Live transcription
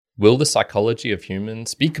Will the psychology of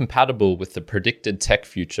humans be compatible with the predicted tech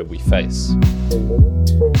future we face?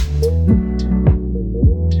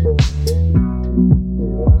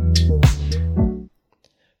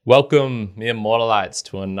 Welcome, Mere Mortalites,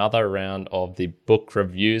 to another round of the book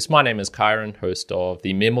reviews. My name is Kyron, host of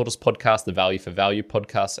the Mere Mortals podcast, the Value for Value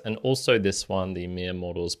podcast, and also this one, the Mere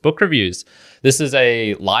Mortals book reviews. This is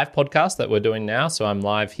a live podcast that we're doing now, so I'm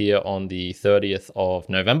live here on the 30th of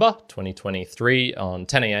November, 2023 on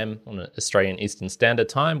 10 a.m. on Australian Eastern Standard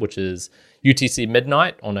Time, which is UTC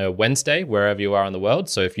midnight on a Wednesday, wherever you are in the world.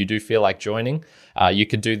 So if you do feel like joining, you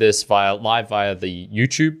could do this live via the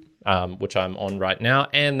YouTube, which I'm on right now,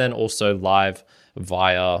 and then also live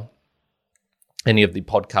via any of the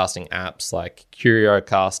podcasting apps like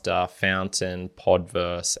Curiocaster, Fountain,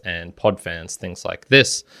 Podverse, and Podfans, things like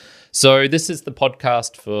this. So this is the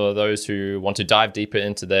podcast for those who want to dive deeper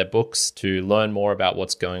into their books to learn more about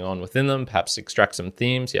what's going on within them, perhaps extract some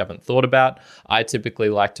themes you haven't thought about. I typically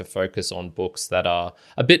like to focus on books that are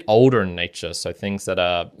a bit older in nature, so things that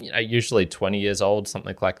are usually 20 years old,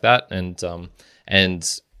 something like that,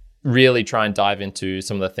 and really try and dive into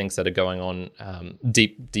some of the things that are going on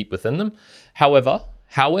deep within them. However,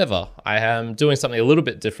 I am doing something a little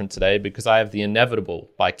bit different today because I have The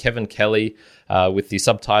Inevitable by Kevin Kelly with the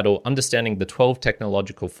subtitle Understanding the 12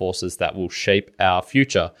 Technological Forces That Will Shape Our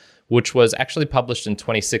Future, which was actually published in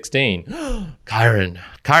 2016.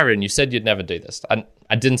 Kyron, you said you'd never do this.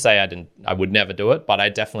 I didn't say I would never do it, but I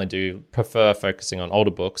definitely do prefer focusing on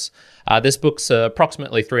older books. This book's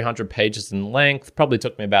approximately 300 pages in length. Probably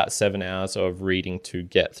took me about 7 hours of reading to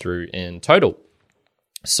get through in total.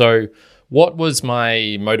 So what was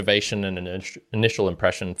my motivation and initial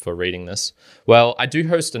impression for reading this? Well, I do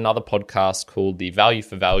host another podcast called the Value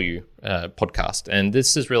for Value podcast, and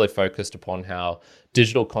this is really focused upon how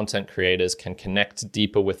digital content creators can connect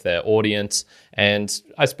deeper with their audience, and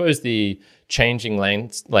I suppose the changing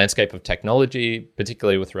landscape of technology,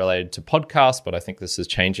 particularly with related to podcasts, but I think this is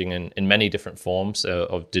changing in many different forms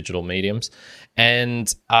of digital mediums.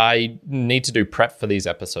 And I need to do prep for these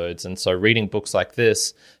episodes. And so reading books like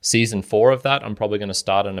this, season 4 of that, I'm probably going to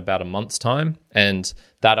start in about a month's time. And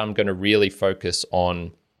that I'm going to really focus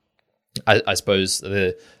on, I suppose,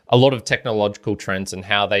 a lot of technological trends and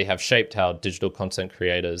how they have shaped how digital content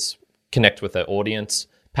creators connect with their audience,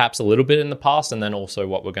 perhaps a little bit in the past, and then also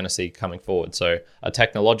what we're going to see coming forward. So a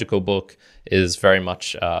technological book is very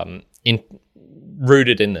much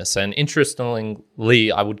rooted in this. And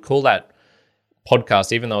interestingly, I would call that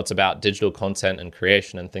podcast, even though it's about digital content and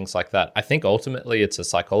creation and things like that, I think ultimately it's a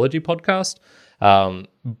psychology podcast,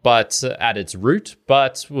 but at its root.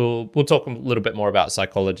 But we'll talk a little bit more about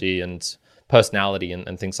psychology and personality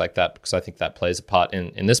and things like that, because I think that plays a part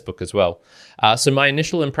in this book as well. So my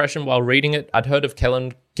initial impression while reading it, I'd heard of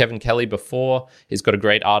Kevin Kelly before. He's got a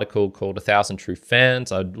great article called 1,000 True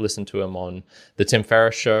Fans. I'd listened to him on the Tim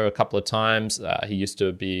Ferriss show a couple of times. He used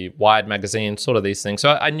to be Wired magazine, sort of these things. So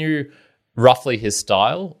I knew roughly his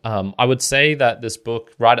style. I would say that this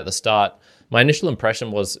book, right at the start, my initial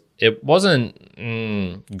impression was it wasn't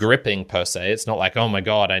gripping per se. It's not like, oh my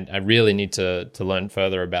God, I really need to learn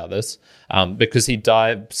further about this, because he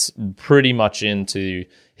dives pretty much into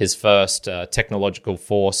his first technological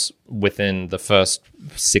force within the first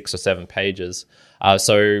 6 or 7 pages.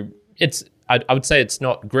 So I would say it's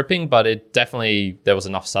not gripping, but it definitely, there was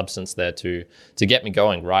enough substance there to get me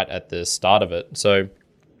going right at the start of it. So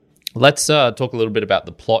let's talk a little bit about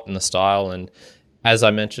the plot and the style. And as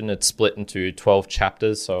I mentioned, it's split into 12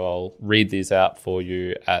 chapters, so I'll read these out for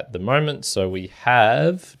you at the moment. So we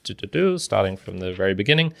have, starting from the very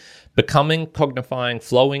beginning, becoming, cognifying,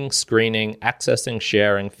 flowing, screening, accessing,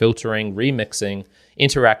 sharing, filtering, remixing,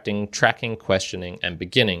 interacting, tracking, questioning, and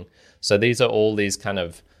beginning. So these are all these kind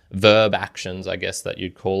of verb actions, I guess, that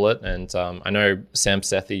you'd call it. And I know Sam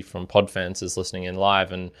Sethi from Podfans is listening in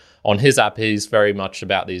live, and on his app, he's very much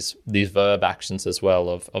about these verb actions as well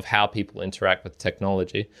of how people interact with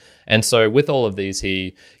technology. And so with all of these,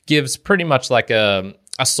 he gives pretty much like a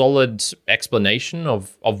solid explanation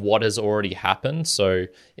of what has already happened. So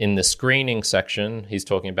in the screening section, he's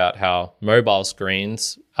talking about how mobile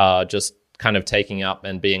screens are just kind of taking up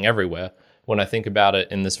and being everywhere. When I think about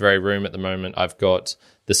it, in this very room at the moment, I've got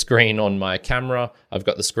the screen on my camera, I've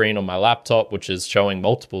got the screen on my laptop, which is showing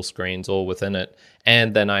multiple screens all within it,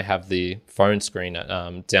 and then I have the phone screen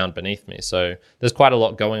down beneath me. So there's quite a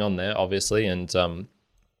lot going on there, obviously, and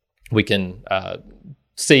we can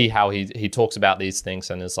see how he talks about these things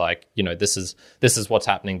and is like, this is what's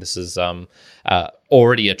happening. This is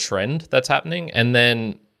already a trend that's happening, and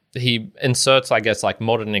then he inserts, I guess, like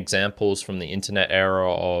modern examples from the internet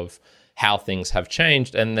era of how things have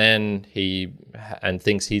changed, and then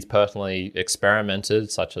things he's personally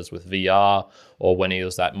experimented, such as with VR, or when he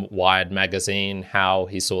was at Wired magazine, how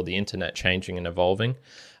he saw the internet changing and evolving.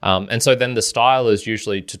 And so then the style is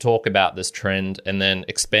usually to talk about this trend and then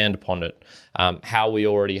expand upon it, how we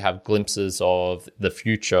already have glimpses of the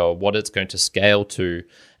future, what it's going to scale to.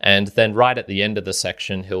 And then right at the end of the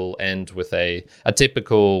section, he'll end with a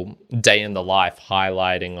typical day in the life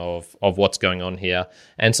highlighting of what's going on here.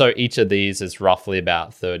 And so each of these is roughly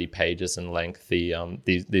about 30 pages in length,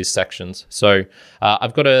 these sections. So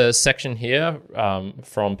I've got a section here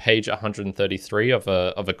from page 133 of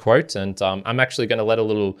a quote, and I'm actually going to let a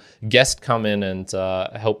little guest come in and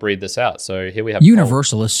help read this out. So here we have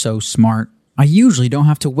Universal is so smart. I usually don't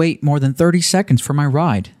have to wait more than 30 seconds for my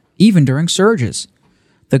ride, even during surges.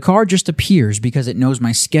 The car just appears because it knows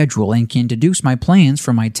my schedule and can deduce my plans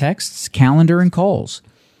from my texts, calendar, and calls.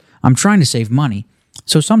 I'm trying to save money,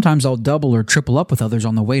 so sometimes I'll double or triple up with others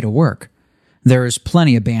on the way to work. There is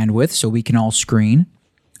plenty of bandwidth so we can all screen.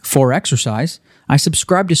 For exercise, I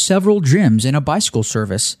subscribe to several gyms and a bicycle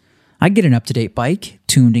service. I get an up-to-date bike,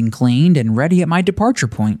 tuned and cleaned, and ready at my departure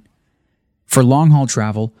point. For long-haul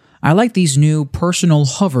travel, I like these new personal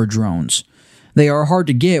hover drones. They are hard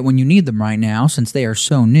to get when you need them right now since they are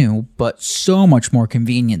so new, but so much more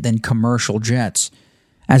convenient than commercial jets.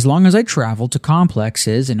 As long as I travel to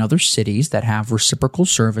complexes in other cities that have reciprocal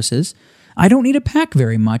services, I don't need to pack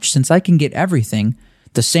very much since I can get everything,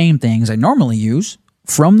 the same things I normally use,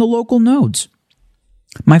 from the local nodes.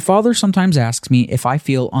 My father sometimes asks me if I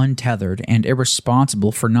feel untethered and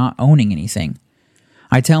irresponsible for not owning anything.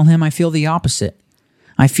 I tell him I feel the opposite.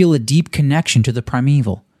 I feel a deep connection to the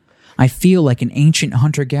primeval. I feel like an ancient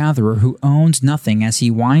hunter-gatherer who owns nothing as he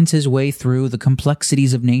winds his way through the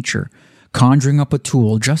complexities of nature, conjuring up a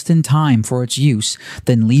tool just in time for its use,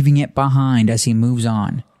 then leaving it behind as he moves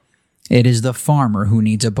on. It is the farmer who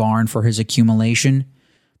needs a barn for his accumulation.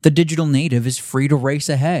 The digital native is free to race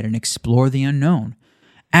ahead and explore the unknown.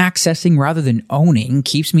 Accessing rather than owning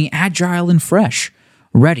keeps me agile and fresh,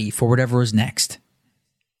 ready for whatever is next.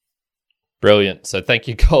 Brilliant. So thank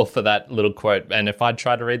you, Cole, for that little quote. And if I'd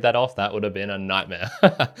tried to read that off, that would have been a nightmare.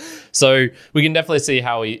 So we can definitely see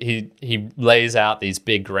how he lays out these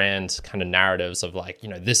big, grand kind of narratives of like,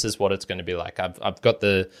 this is what it's going to be like. I've got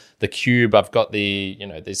the cube, I've got the,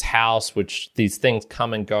 this house, which these things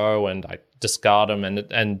come and go, and I discard them.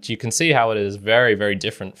 And you can see how it is very, very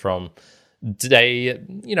different from day,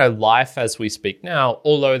 life as we speak now,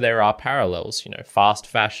 although there are parallels, fast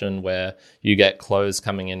fashion where you get clothes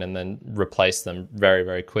coming in and then replace them very,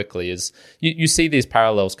 very quickly is you see these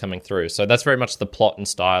parallels coming through. So that's very much the plot and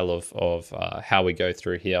style of how we go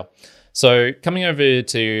through here. So coming over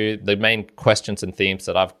to the main questions and themes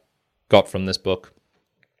that I've got from this book.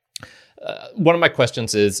 One of my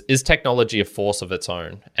questions is technology a force of its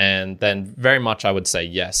own? And then very much I would say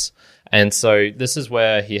yes. And so this is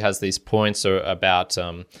where he has these points about,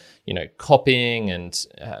 copying and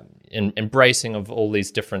embracing of all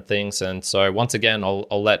these different things. And so once again,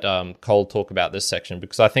 I'll let Cole talk about this section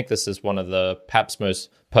because I think this is one of the perhaps most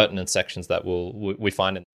pertinent sections that we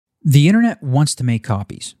find in. The internet wants to make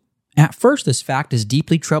copies. At first, this fact is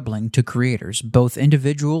deeply troubling to creators, both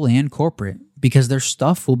individual and corporate, because their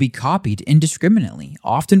stuff will be copied indiscriminately,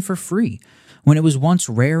 often for free, when it was once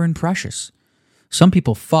rare and precious. Some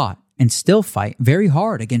people fought and still fight very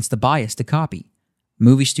hard against the bias to copy.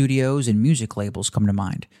 Movie studios and music labels come to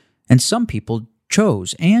mind, and some people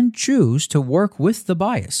chose and choose to work with the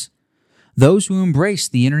bias. Those who embrace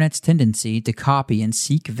the internet's tendency to copy and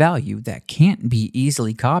seek value that can't be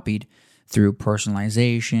easily copied through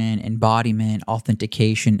personalization, embodiment,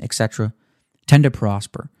 authentication, etc., tend to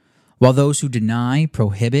prosper, while those who deny,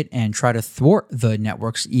 prohibit, and try to thwart the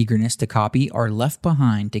network's eagerness to copy are left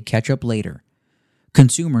behind to catch up later.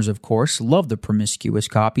 Consumers, of course, love the promiscuous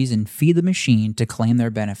copies and feed the machine to claim their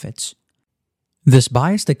benefits. This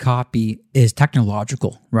bias to copy is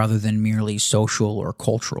technological rather than merely social or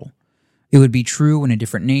cultural. It would be true in a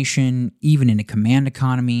different nation, even in a command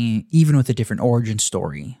economy, even with a different origin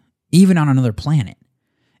story, even on another planet.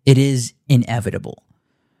 It is inevitable.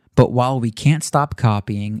 But while we can't stop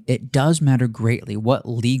copying, it does matter greatly what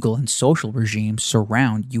legal and social regimes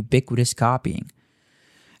surround ubiquitous copying.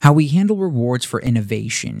 How we handle rewards for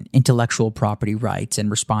innovation, intellectual property rights and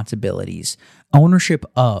responsibilities, ownership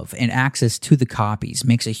of and access to the copies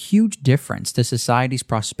makes a huge difference to society's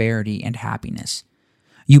prosperity and happiness.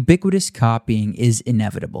 Ubiquitous copying is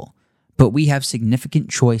inevitable, but we have significant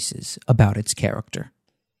choices about its character.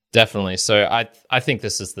 Definitely. So I think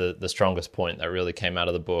this is the strongest point that really came out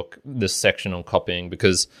of the book, this section on copying,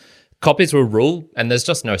 because copies will rule and there's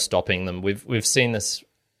just no stopping them. We've seen this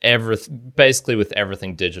basically with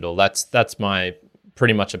everything digital. That's my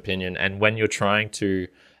pretty much opinion. And when you're trying to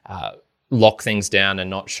lock things down and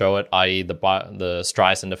not show it, i.e. the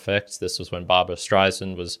Streisand effect. This was when Barbara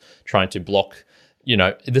Streisand was trying to block,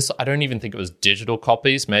 this, I don't even think it was digital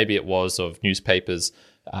copies. Maybe it was of newspapers.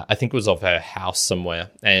 I think it was of her house somewhere.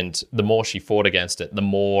 And the more she fought against it, the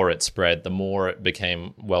more it spread, the more it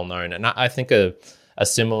became well known. And I think a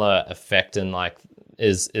similar effect in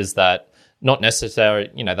is that not necessarily,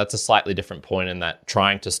 that's a slightly different point in that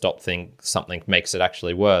trying to stop something makes it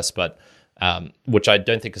actually worse, but which I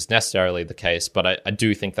don't think is necessarily the case. But I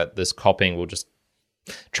do think that this copying will just,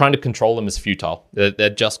 trying to control them is futile. They're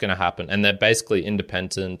just going to happen. And they're basically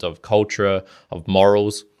independent of culture, of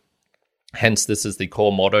morals. Hence, this is the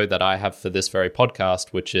core motto that I have for this very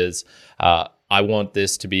podcast, which is I want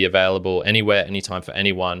this to be available anywhere, anytime for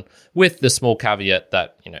anyone, with the small caveat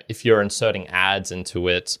that, if you're inserting ads into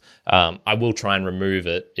it, I will try and remove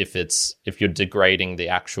it if you're degrading the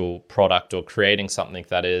actual product or creating something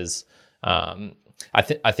that is, I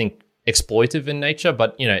think exploitive in nature.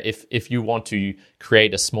 But, if you want to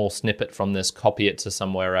create a small snippet from this, copy it to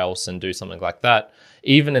somewhere else and do something like that,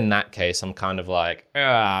 even in that case, I'm kind of like,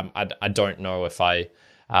 I don't know if I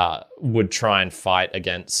would try and fight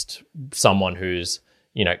against someone who's,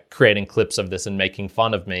 creating clips of this and making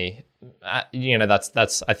fun of me. I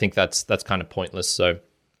think that's kind of pointless. So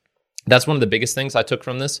that's one of the biggest things I took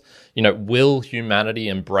from this. Will humanity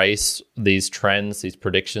embrace these trends, these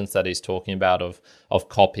predictions that he's talking about of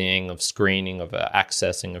copying, of screening, of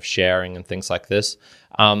accessing, of sharing, and things like this?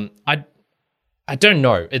 I don't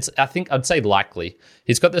know. I think I'd say likely.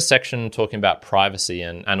 He's got this section talking about privacy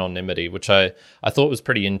and anonymity, which I thought was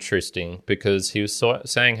pretty interesting, because he was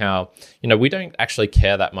saying how, we don't actually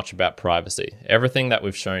care that much about privacy. Everything that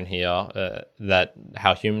we've shown here, that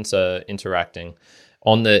how humans are interacting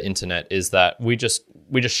on the internet, is that we just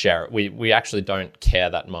share it. We actually don't care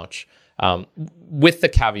that much, with the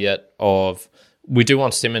caveat of we do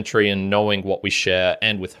want symmetry in knowing what we share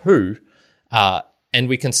and with who, and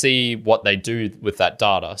we can see what they do with that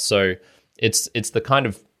data. So it's the kind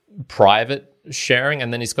of private sharing.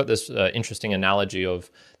 And then he's got this interesting analogy of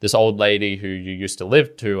this old lady who you used to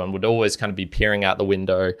live to and would always kind of be peering out the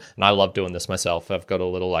window. And I love doing this myself. I've got a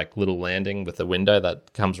little landing with a window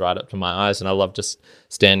that comes right up to my eyes. And I love just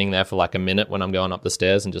standing there for a minute when I'm going up the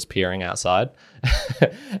stairs and just peering outside.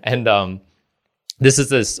 And this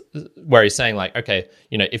is where he's saying okay,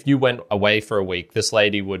 if you went away for a week, this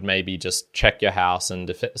lady would maybe just check your house, and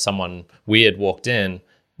if someone weird walked in,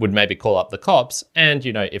 would maybe call up the cops. And,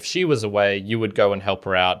 if she was away, you would go and help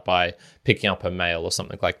her out by picking up her mail or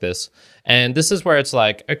something like this. And this is where it's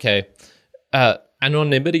okay,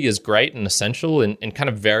 anonymity is great and essential in kind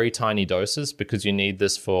of very tiny doses, because you need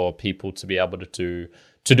this for people to be able to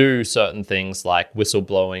do certain things like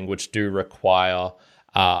whistleblowing, which do require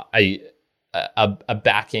a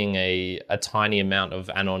backing, a tiny amount of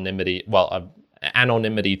anonymity,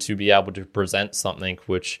 anonymity to be able to present something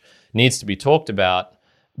which needs to be talked about.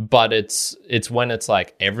 But it's when it's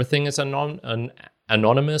everything is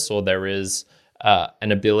anonymous, or there is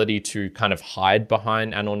an ability to kind of hide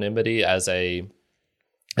behind anonymity as a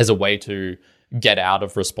way to get out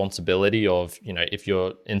of responsibility of, if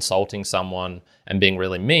you're insulting someone and being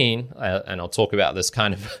really mean, and I'll talk about this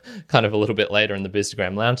kind of a little bit later in the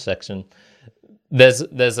Bizstagram Lounge section. There's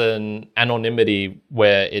an anonymity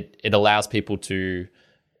where it allows people to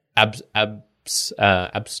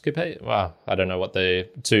abscipate. Wow, I don't know what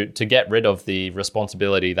to get rid of the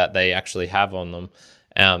responsibility that they actually have on them.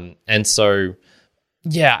 And so,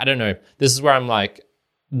 yeah, I don't know. This is where I'm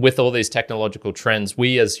with all these technological trends,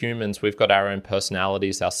 we as humans, we've got our own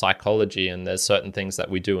personalities, our psychology, and there's certain things that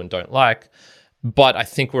we do and don't like. But I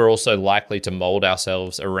think we're also likely to mold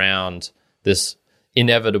ourselves around this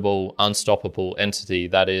inevitable, unstoppable entity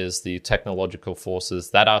that is the technological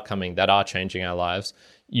forces that are coming, that are changing our lives.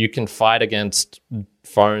 You can fight against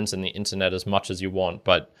phones and the internet as much as you want,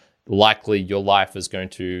 but likely your life is going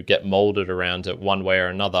to get molded around it one way or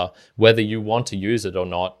another, whether you want to use it or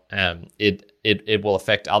not. It will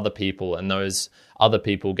affect other people, and those other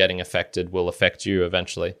people getting affected will affect you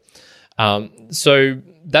eventually. So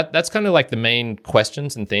that's kind of the main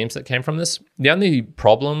questions and themes that came from this. The only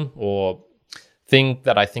problem or thing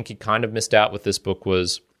that I think he kind of missed out with this book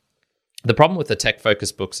was the problem with the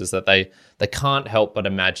tech-focused books is that they can't help but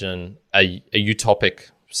imagine a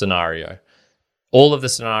utopic scenario. All of the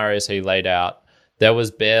scenarios he laid out, there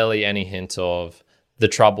was barely any hint of the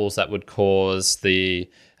troubles that would cause, the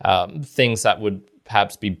things that would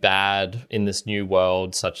perhaps be bad in this new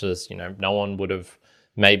world, such as, no one would have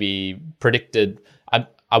maybe predicted.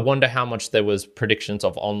 I wonder how much there was predictions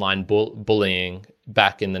of online bullying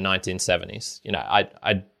back in the 1970s.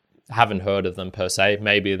 I haven't heard of them per se.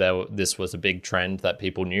 Maybe this was a big trend that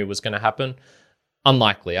people knew was going to happen.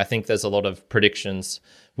 Unlikely. I think there's a lot of predictions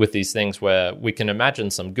with these things where we can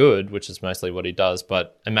imagine some good, which is mostly what he does,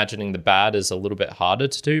 but imagining the bad is a little bit harder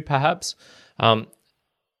to do, perhaps. And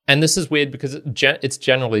this is weird because it's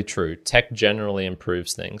generally true. Tech generally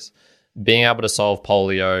improves things. Being able to solve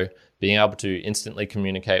polio, being able to instantly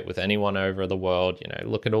communicate with anyone over the world,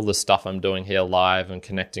 look at all the stuff I'm doing here live and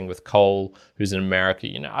connecting with Cole, who's in America.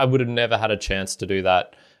 I would have never had a chance to do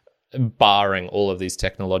that barring all of these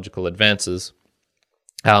technological advances.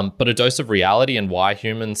 But a dose of reality and why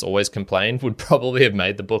humans always complain would probably have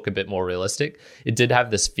made the book a bit more realistic. It did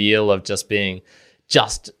have this feel of just being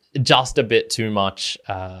just a bit too much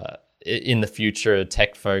in the future,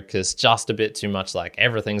 tech focused, just a bit too much like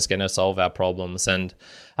everything's going to solve our problems. And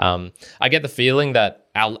I get the feeling that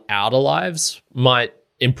our outer lives might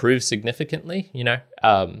improve significantly.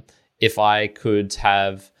 If I could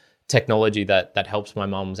have technology that helps my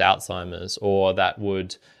mom's Alzheimer's, or that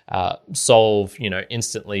would solve,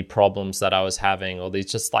 instantly problems that I was having, or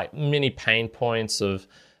these just like mini pain points of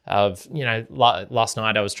last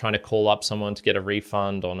night I was trying to call up someone to get a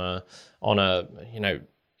refund on a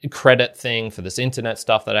credit thing for this internet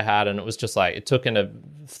stuff that I had, and it was just like it took in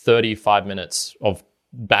 35 minutes of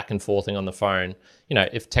back and forthing on the phone.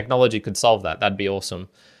 If technology could solve that, that'd be awesome.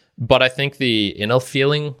 But I think the inner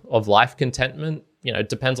feeling of life contentment, it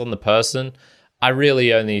depends on the person. I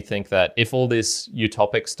really only think that if all this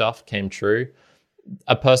utopic stuff came true,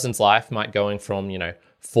 a person's life might going from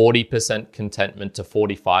 40% contentment to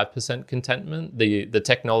 45% contentment. The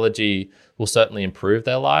technology will certainly improve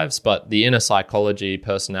their lives, but the inner psychology,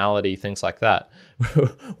 personality, things like that,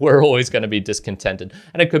 we're always going to be discontented.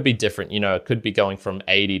 And it could be different. It could be going from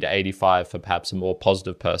 80 to 85 for perhaps a more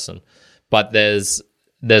positive person. But there's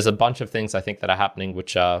a bunch of things I think that are happening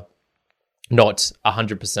which are not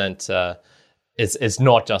 100%. It's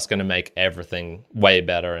not just going to make everything way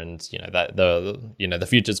better, and that the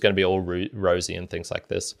future is going to be all rosy and things like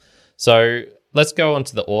this. So let's go on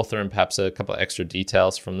to the author and perhaps a couple of extra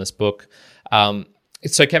details from this book.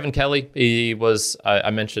 So Kevin Kelly, he was I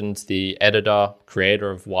mentioned the editor, creator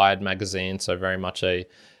of Wired magazine, so very much a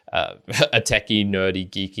techie, nerdy,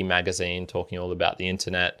 geeky magazine talking all about the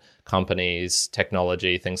internet, companies,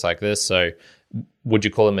 technology, things like this. So would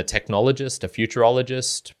you call him a technologist, a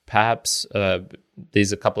futurologist, perhaps?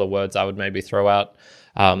 These are a couple of words I would maybe throw out.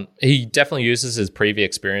 He definitely uses his previous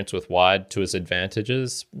experience with Wired to his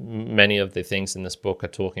advantages. Many of the things in this book are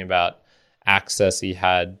talking about access he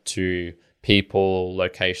had to people,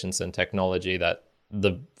 locations, and technology that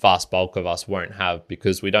the vast bulk of us won't have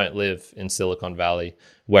because we don't live in Silicon Valley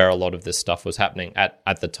where a lot of this stuff was happening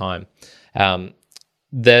at the time.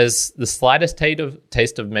 There's the slightest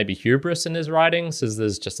taste of maybe hubris in his writings, as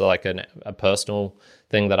there's just like a personal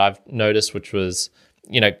thing that I've noticed, which was,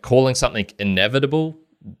 calling something inevitable,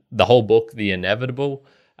 the whole book, The Inevitable,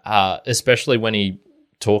 especially when he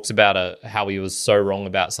talks about how he was so wrong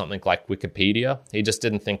about something like Wikipedia. He just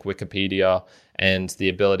didn't think Wikipedia and the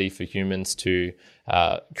ability for humans to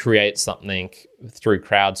create something through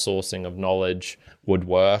crowdsourcing of knowledge would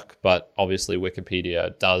work. But obviously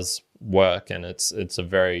Wikipedia does work, and it's a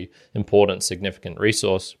very important, significant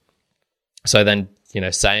resource. So then,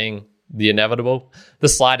 saying the inevitable, the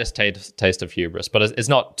slightest taste of hubris, but it's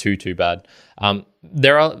not too bad.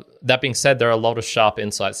 That being said, there are a lot of sharp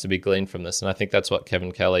insights to be gleaned from this, and I think that's what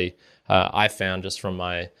Kevin Kelly, I found just from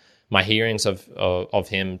my hearings of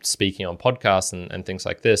him speaking on podcasts and things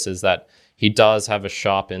like this, is that he does have a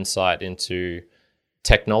sharp insight into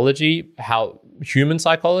technology, how human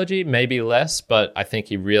psychology, maybe less, but I think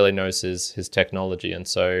he really knows his technology. And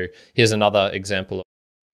so here's another example.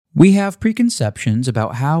 We have preconceptions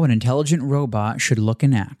about how an intelligent robot should look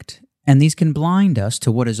and act, and these can blind us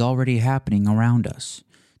to what is already happening around us.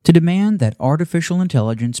 To demand that artificial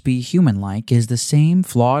intelligence be human-like is the same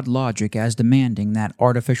flawed logic as demanding that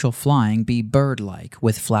artificial flying be bird-like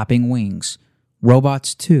with flapping wings.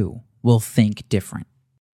 Robots, too, will think different.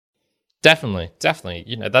 Definitely.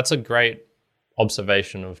 That's a great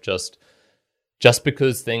observation of just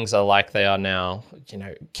because things are like they are now.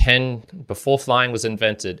 Before flying was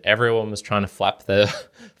invented, everyone was trying to flap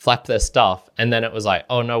their stuff, and then it was like,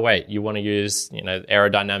 oh no, wait, you want to use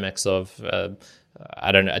aerodynamics of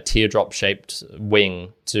a teardrop shaped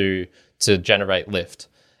wing to generate lift.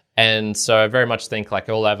 And so I very much think like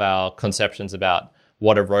all of our conceptions about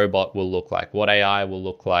what a robot will look like, what AI will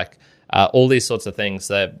look like, all these sorts of things,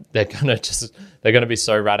 they're gonna be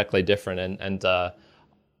so radically different. And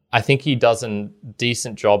I think he does a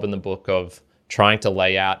decent job in the book of trying to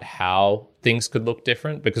lay out how things could look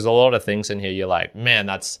different, because a lot of things in here you're like, man,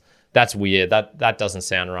 that's weird. That doesn't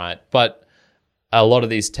sound right. But a lot of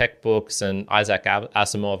these tech books and Isaac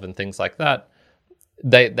Asimov and things like that,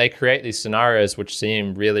 they create these scenarios which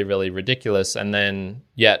seem really, really ridiculous. And then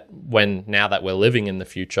yet now that we're living in the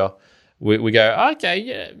future, we go, okay,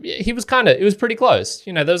 yeah, it was pretty close.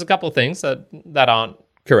 There's a couple of things that aren't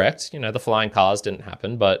correct. The flying cars didn't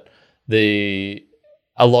happen, but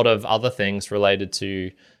a lot of other things related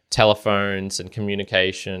to telephones and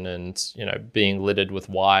communication and, being littered with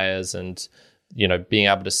wires and, being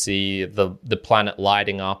able to see the planet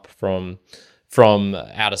lighting up from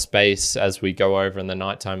outer space as we go over in the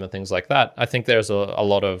nighttime and things like that. I think there's a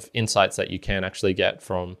lot of insights that you can actually get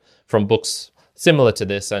from books similar to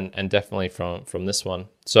this and definitely from this one.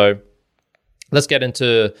 So let's get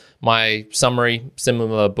into my summary,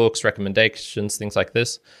 similar books, recommendations, things like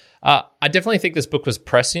this. I definitely think this book was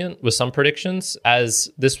prescient with some predictions,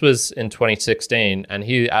 as this was in 2016, and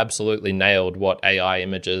he absolutely nailed what AI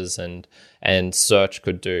images and search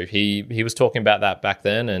could do. He was talking about that back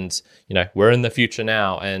then, and we're in the future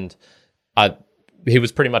now, and he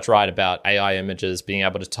was pretty much right about AI images being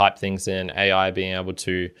able to type things in, AI being able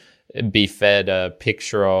to be fed a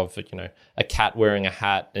picture of a cat wearing a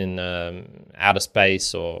hat in outer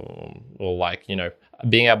space, or like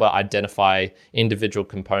being able to identify individual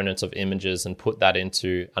components of images and put that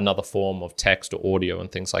into another form of text or audio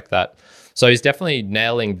and things like that. So he's definitely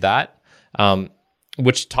nailing that,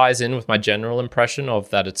 which ties in with my general impression of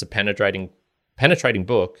that it's a penetrating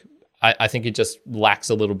book. I think it just lacks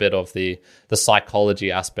a little bit of the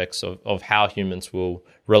psychology aspects of how humans will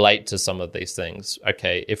relate to some of these things.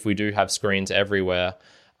 Okay, if we do have screens everywhere,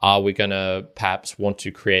 are we going to perhaps want to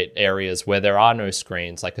create areas where there are no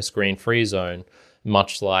screens, like a screen-free zone,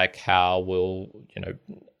 much like how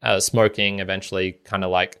smoking eventually kind of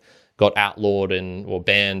like got outlawed or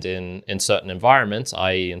banned in certain environments,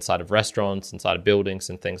 i.e. inside of restaurants, inside of buildings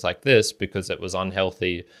and things like this, because it was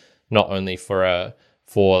unhealthy, not only for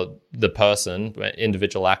the person,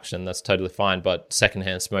 individual action, that's totally fine, but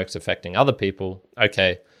secondhand smoke's affecting other people.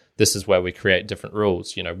 Okay, this is where we create different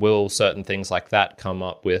rules. Will certain things like that come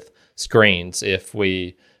up with screens if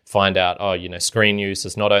we find out, screen use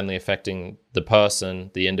is not only affecting the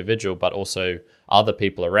person, the individual, but also other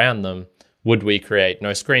people around them? Would we create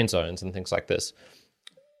no screen zones and things like this?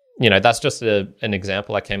 That's just an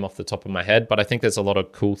example I came off the top of my head, but I think there's a lot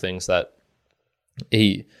of cool things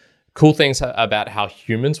about how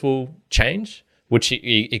humans will change, which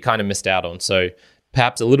he kind of missed out on. So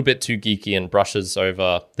perhaps a little bit too geeky and brushes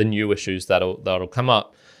over the new issues that'll come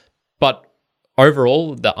up. But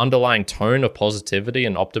overall, the underlying tone of positivity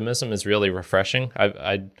and optimism is really refreshing.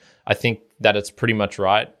 I think that it's pretty much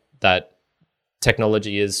right that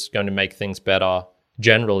technology is going to make things better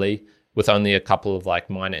generally, with only a couple of like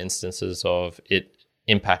minor instances of it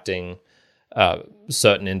impacting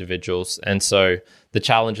certain individuals. And so the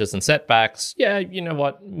challenges and setbacks,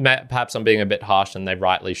 perhaps I'm being a bit harsh, and they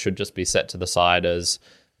rightly should just be set to the side as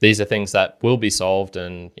these are things that will be solved.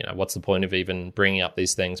 And, what's the point of even bringing up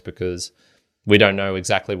these things, because we don't know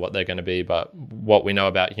exactly what they're going to be. But what we know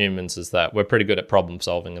about humans is that we're pretty good at problem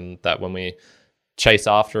solving, and that when we chase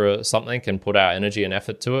after something and put our energy and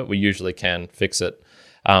effort to it, we usually can fix it.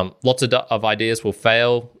 Lots of ideas will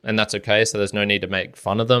fail, and that's okay. So there's no need to make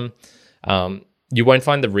fun of them. You won't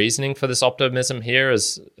find the reasoning for this optimism here,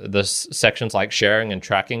 as the sections like sharing and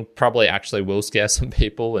tracking probably actually will scare some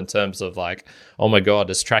people in terms of like, oh my God,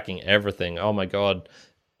 it's tracking everything. Oh my God,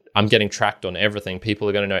 I'm getting tracked on everything. People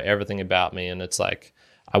are going to know everything about me. And it's like,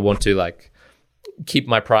 I want to like keep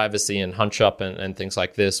my privacy and hunch up and things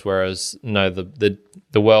like this. Whereas no, the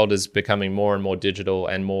world is becoming more and more digital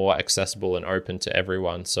and more accessible and open to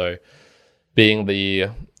everyone. So being the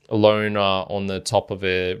loner on the top of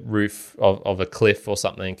a roof of a cliff or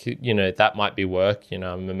something, that might be work.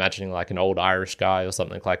 I'm imagining like an old Irish guy or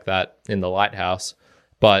something like that in the lighthouse.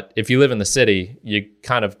 But if you live in the city, you're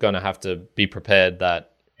kind of going to have to be prepared that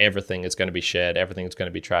everything is going to be shared, everything is going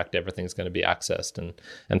to be tracked, everything's going to be accessed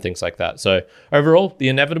and things like that. So overall, The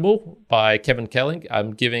Inevitable by Kevin Kelly,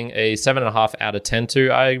 I'm giving a 7.5 out of 10 to.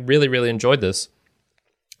 I really, really enjoyed this.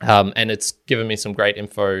 And it's given me some great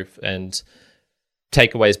info and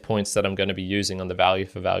takeaways, points that I'm going to be using on the Value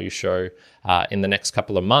for Value show in the next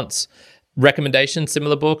couple of months. Recommendations,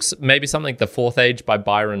 similar books, maybe something like The Fourth Age by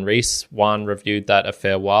Byron Reese. One reviewed that a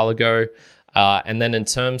fair while ago. And then in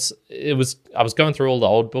terms, I was going through all the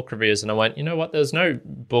old book reviews and I went, you know what, there's no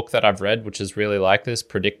book that I've read which is really like this,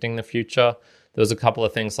 predicting the future. There was a couple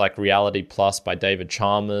of things like Reality Plus by David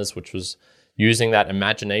Chalmers, which was using that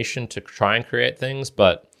imagination to try and create things,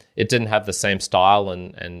 but it didn't have the same style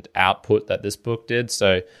and output that this book did.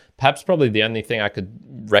 So perhaps probably the only thing I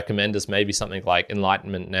could recommend is maybe something like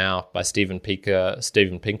Enlightenment Now by Steven Pinker,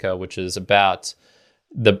 which is about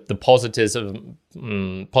the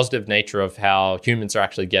positive nature of how humans are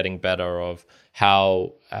actually getting better, of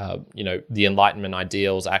how the Enlightenment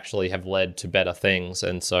ideals actually have led to better things.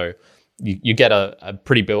 And so you get a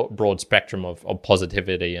pretty broad spectrum of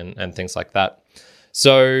positivity and things like that.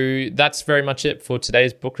 So that's very much it for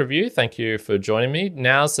today's book review. Thank you for joining me.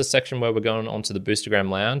 Now's the section where we're going on to the Boostergram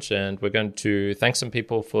Lounge, and we're going to thank some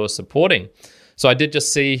people for supporting. So I did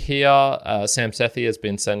just see here, Sam Sethi has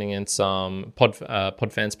been sending in some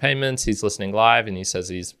Podfans payments. He's listening live, and he says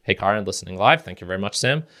hey, Kyron, listening live. Thank you very much,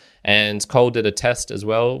 Sam. And Cole did a test as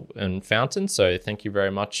well in Fountain, so thank you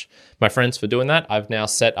very much, my friends, for doing that. I've now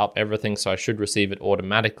set up everything, so I should receive it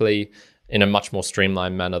automatically in a much more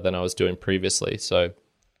streamlined manner than I was doing previously. So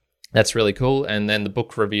that's really cool. And then the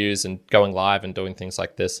book reviews and going live and doing things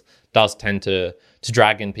like this does tend to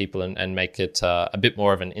drag in people and make it a bit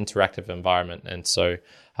more of an interactive environment. And so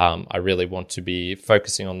I really want to be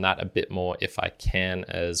focusing on that a bit more if I can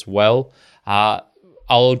as well.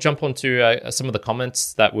 I'll jump onto some of the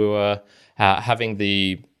comments that we were having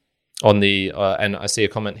and I see a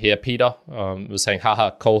comment here. Peter was saying, haha,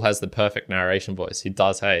 Cole has the perfect narration voice. He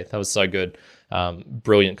does. Hey, that was so good.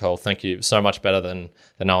 Brilliant, Cole. Thank you. So much better than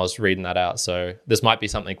I was reading that out. So this might be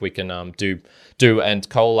something we can do. And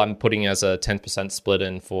Cole, I'm putting as a 10% split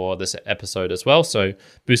in for this episode as well. So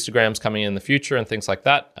Boostergram's coming in the future and things like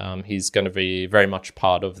that. He's going to be very much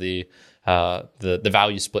part of the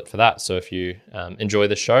value split for that. So if you enjoy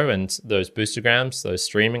the show and those Boostergrams, those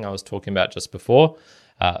streaming I was talking about just before,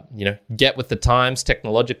 get with the times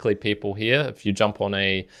technologically, people here. If you jump on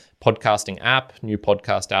a podcasting app,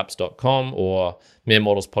 newpodcastapps.com or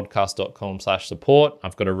meremortalspodcast.com/support,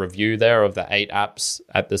 I've got a review there of the 8 apps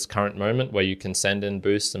at this current moment where you can send in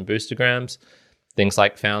boosts and Boostergrams. Things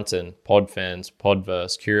like Fountain, Podfans,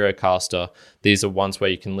 Podverse, Curiocaster. These are ones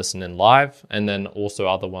where you can listen in live. And then also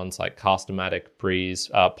other ones like Castamatic,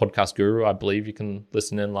 Breeze, Podcast Guru, I believe you can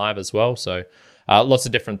listen in live as well. So lots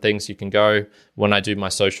of different things you can go. When I do my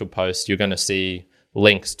social posts, you're going to see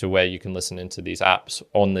links to where you can listen into these apps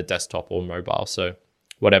on the desktop or mobile. So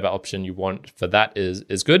whatever option you want for that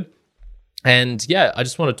is good. And yeah, I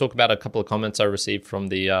just want to talk about a couple of comments I received from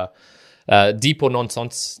the Deep or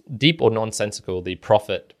Nonsensical, The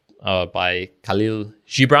Prophet by Khalil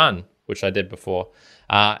Gibran, which I did before.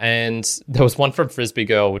 And there was one from Frisbee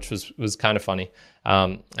Girl, which was kind of funny.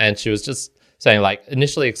 And she was just saying, like,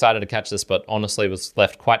 initially excited to catch this, but honestly was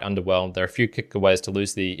left quite underwhelmed. There are a few kicker ways to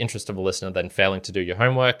lose the interest of a listener than failing to do your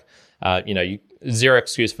homework. Zero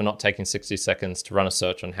excuse for not taking 60 seconds to run a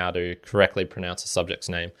search on how to correctly pronounce a subject's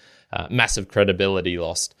name. Massive credibility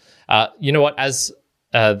lost. You know what? This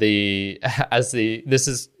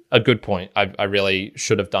is a good point. I really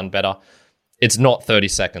should have done better. It's not 30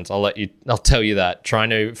 seconds. I'll tell you that.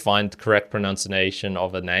 Trying to find correct pronunciation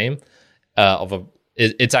of a name,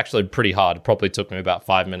 it's actually pretty hard. It probably took me about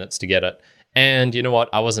 5 minutes to get it. And you know what?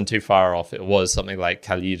 I wasn't too far off. It was something like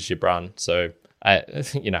Khalil Gibran. So I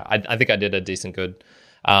think I did a decent good.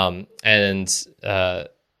 And the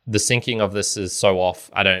syncing of this is so off.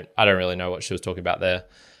 I don't really know what she was talking about there.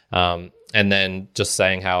 And then just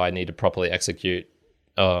saying how I need to properly execute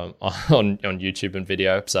on YouTube and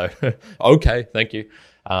video. So, okay, thank you.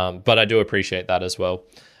 But I do appreciate that as well.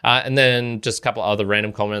 And then just a couple of other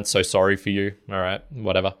random comments. So sorry for you. All right,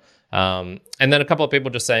 whatever. And then a couple of people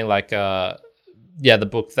just saying like, the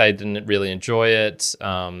book, they didn't really enjoy it.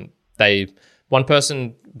 One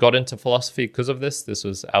person got into philosophy because of this. This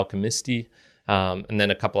was Alchemisti. And then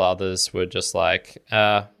a couple of others were just like,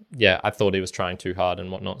 I thought he was trying too hard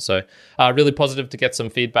and whatnot. So really positive to get some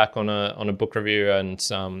feedback on a book review, and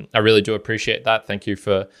I really do appreciate that. Thank you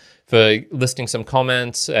for listing some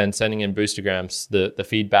comments and sending in Boostergrams. The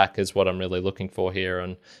feedback is what I'm really looking for here,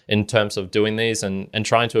 and in terms of doing these and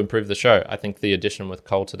trying to improve the show. I think the addition with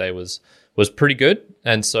Cole today was pretty good,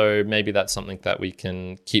 and so maybe that's something that we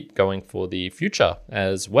can keep going for the future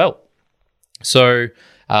as well. So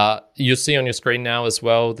you'll see on your screen now as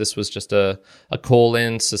well, this was just a call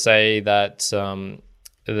in to say that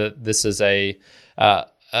that this is an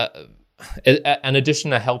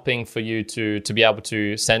addition, a helping for you to be able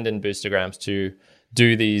to send in Boostergrams, to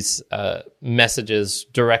do these messages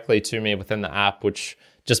directly to me within the app, which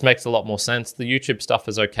just makes a lot more sense. The YouTube stuff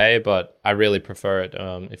is okay, but I really prefer it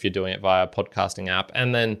if you're doing it via a podcasting app,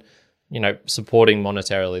 and then supporting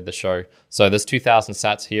monetarily the show. So there's 2,000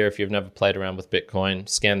 sats here. If you've never played around with Bitcoin,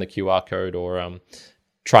 scan the QR code or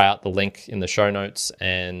try out the link in the show notes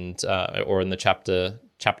and or in the chapter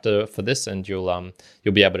chapter for this, and you'll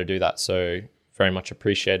be able to do that. So very much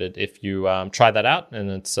appreciated if you try that out, and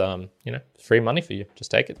it's free money for you.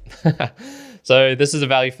 Just take it. So this is a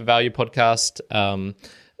Value for Value podcast.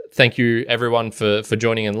 Thank you everyone for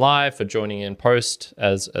joining in live, for joining in post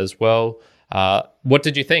as well. What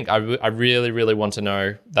did you think? I really, really want to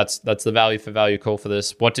know. That's the Value for Value call for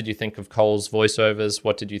this. What did you think of Cole's voiceovers?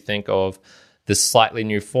 What did you think of this slightly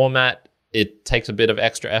new format? It takes a bit of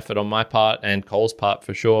extra effort on my part and Cole's part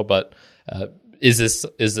for sure, but is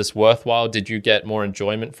this worthwhile? Did you get more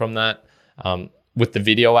enjoyment from that? With the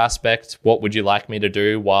video aspect, what would you like me to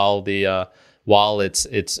do while it's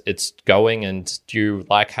going? And do you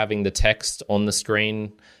like having the text on the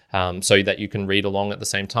screen so that you can read along at the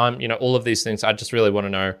same time? All of these things, I just really want to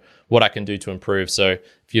know what I can do to improve. So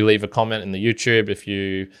if you leave a comment in the YouTube, if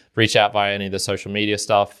you reach out via any of the social media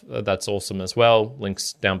stuff, that's awesome as well.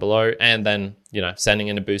 Links down below. And then, sending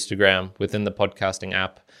in a Boostagram within the podcasting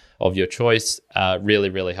app of your choice really,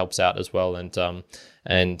 really helps out as well.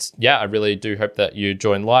 And yeah, I really do hope that you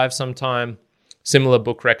join live sometime. Similar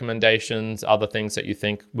book recommendations, other things that you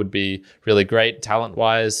think would be really great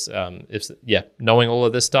talent-wise, knowing all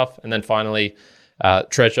of this stuff. And then finally,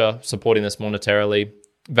 Treasure supporting this monetarily.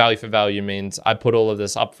 Value for Value means I put all of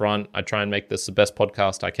this up front. I try and make this the best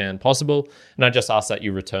podcast I can possible. And I just ask that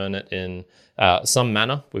you return it in some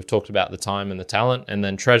manner. We've talked about the time and the talent. And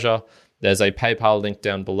then Treasure, there's a PayPal link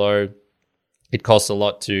down below. It costs a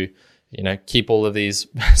lot to, keep all of these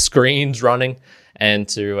screens running, and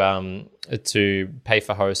to pay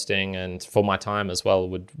for hosting and for my time as well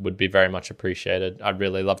would be very much appreciated. I'd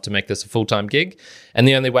really love to make this a full-time gig. And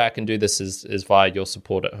the only way I can do this is via your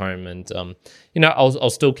support at home. And, I'll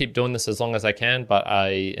still keep doing this as long as I can, but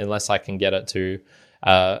unless I can get it to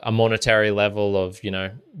a monetary level of,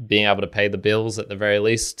 being able to pay the bills at the very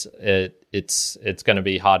least, it's going to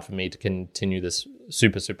be hard for me to continue this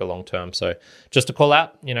super, super long term. So just to call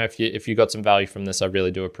out, if you got some value from this, I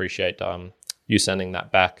really do appreciate you sending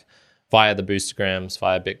that back via the Boostagrams,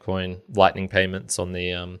 via Bitcoin, Lightning payments on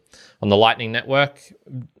the Lightning network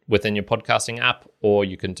within your podcasting app, or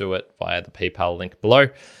you can do it via the PayPal link below.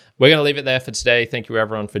 We're going to leave it there for today. Thank you,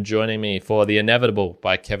 everyone, for joining me for The Inevitable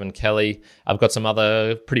by Kevin Kelly. I've got some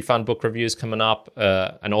other pretty fun book reviews coming up,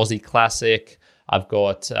 an Aussie classic. I've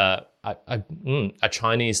got a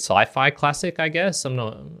Chinese sci-fi classic, I guess.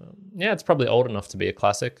 It's probably old enough to be a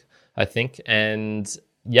classic, I think. And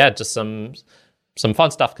yeah, just some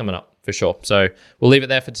fun stuff coming up for sure. So we'll leave it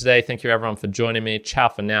there for today. Thank you, everyone, for joining me. Ciao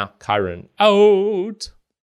for now. Kyron out.